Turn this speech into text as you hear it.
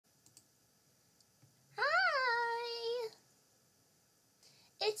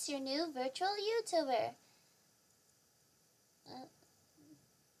it's your new virtual YouTuber.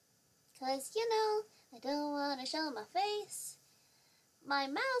 Cause, I don't want to show my face. My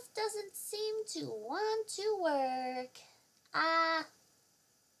mouth doesn't seem to want to work.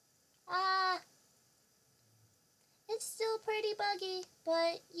 It's still pretty buggy,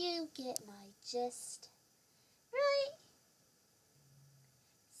 but you get my gist. Right?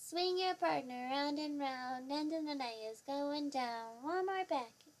 Swing your partner round and round, and then the night is going down. One more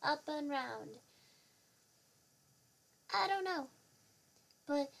back, up and round. I don't know,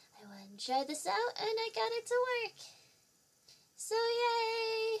 but I went and tried this out, and I got it to work. So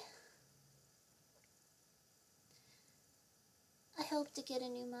yay! I hope to get a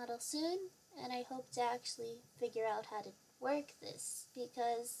new model soon, and I hope to actually figure out how to work this,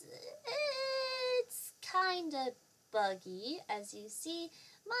 because it's kind of buggy. As you see,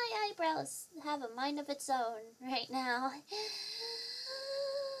 my eyebrows have a mind of its own right now.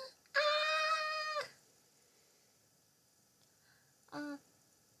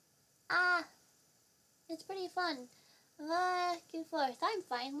 It's pretty fun. Back and forth. I'm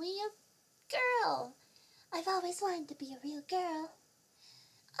finally a girl. I've always wanted to be a real girl.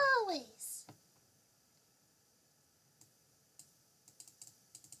 Always.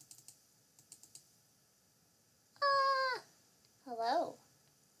 Hello.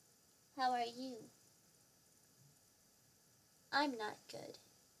 How are you? I'm not good.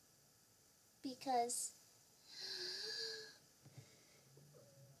 Because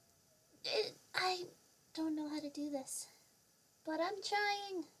I don't know how to do this. But I'm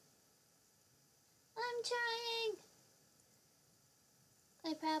trying.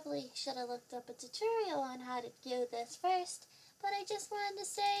 I probably should have looked up a tutorial on how to do this first, but I just wanted to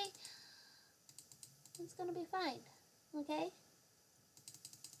say it's gonna be fine, okay?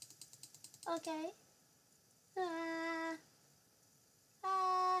 Okay?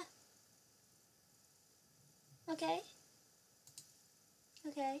 Okay?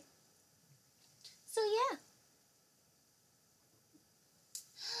 Okay? So yeah.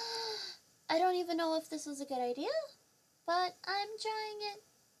 I don't even know if this was a good idea, but I'm trying it,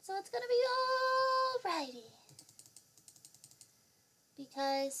 so it's gonna be alrighty.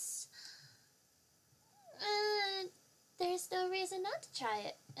 Because there's no reason not to try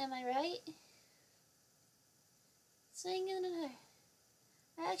it, am I right? Swing in her.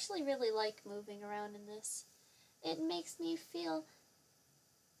 I actually really like moving around in this. It makes me feel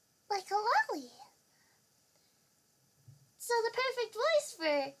like a lolly. So the perfect voice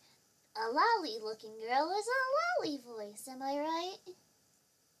for a lolly-looking girl is a lolly voice, am I right?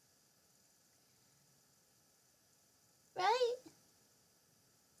 Right?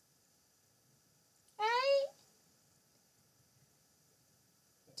 Right?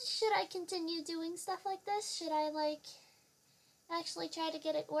 Should I continue doing stuff like this? Should I, actually try to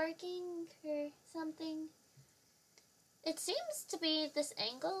get it working or something? It seems to be this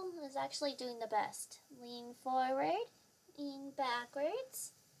angle is actually doing the best. Lean forward, lean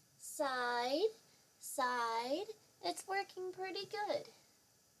backwards, side, side. It's working pretty good,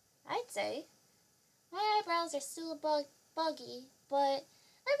 I'd say. My eyebrows are still buggy, but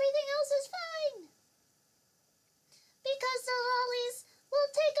everything else is fine. Because the lollies will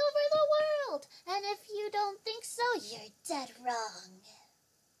take over the world, and if you don't think so, you're dead wrong.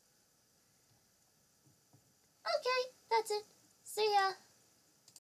 Okay, that's it. See ya.